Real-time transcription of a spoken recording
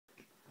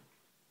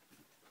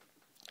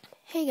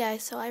Hey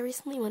guys, so I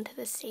recently went to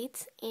the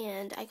States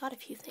and I got a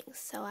few things,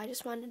 so I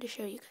just wanted to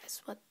show you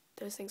guys what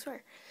those things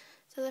were.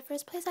 So the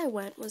first place I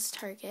went was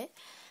Target,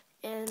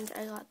 and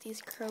I got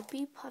these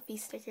Croupy Puffy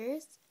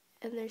stickers,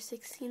 and there's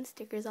 16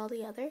 stickers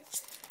altogether,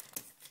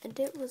 and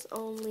it was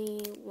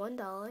only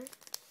 $1.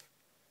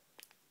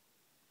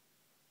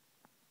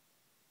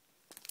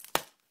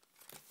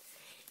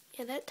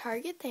 And at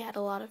Target they had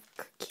a lot of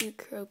cute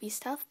Croupy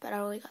stuff, but I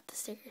only got the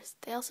stickers.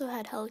 They also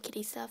had Hello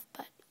Kitty stuff,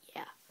 but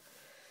yeah.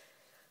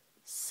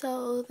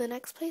 So the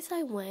next place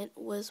I went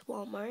was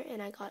Walmart,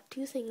 and I got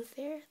two things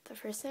there. The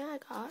first thing I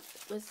got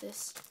was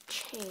this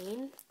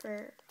chain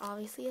for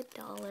obviously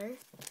 $1,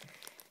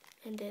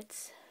 and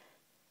it's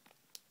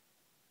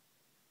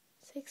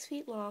 6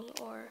 feet long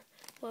or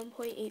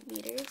 1.8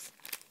 meters,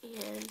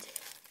 and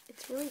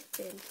it's really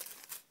thin.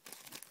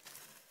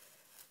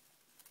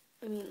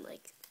 I mean,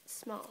 like,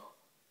 small.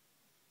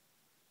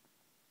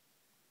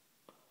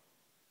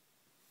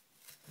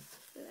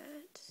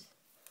 That.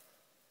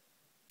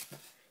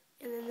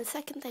 And then the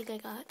second thing I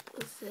got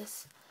was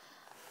this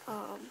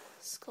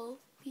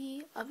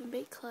Sculpey oven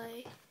baked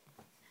clay,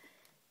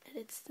 and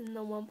it's in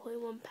the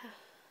 1.1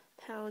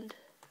 pound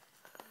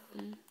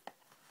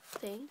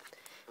thing,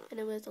 and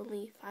it was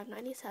only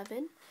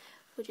 $5.97,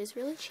 which is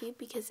really cheap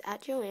because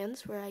at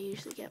Joann's, where I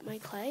usually get my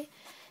clay,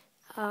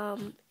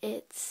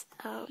 it's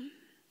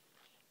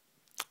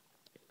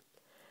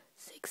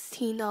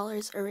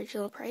 $16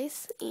 original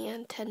price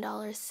and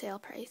 $10 sale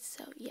price,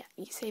 so yeah,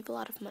 you save a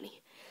lot of money.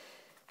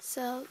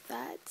 So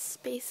that's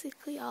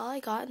basically all I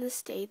got in the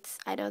States.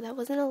 I know that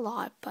wasn't a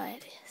lot,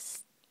 but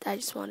I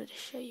just wanted to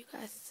show you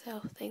guys,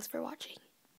 so thanks for watching.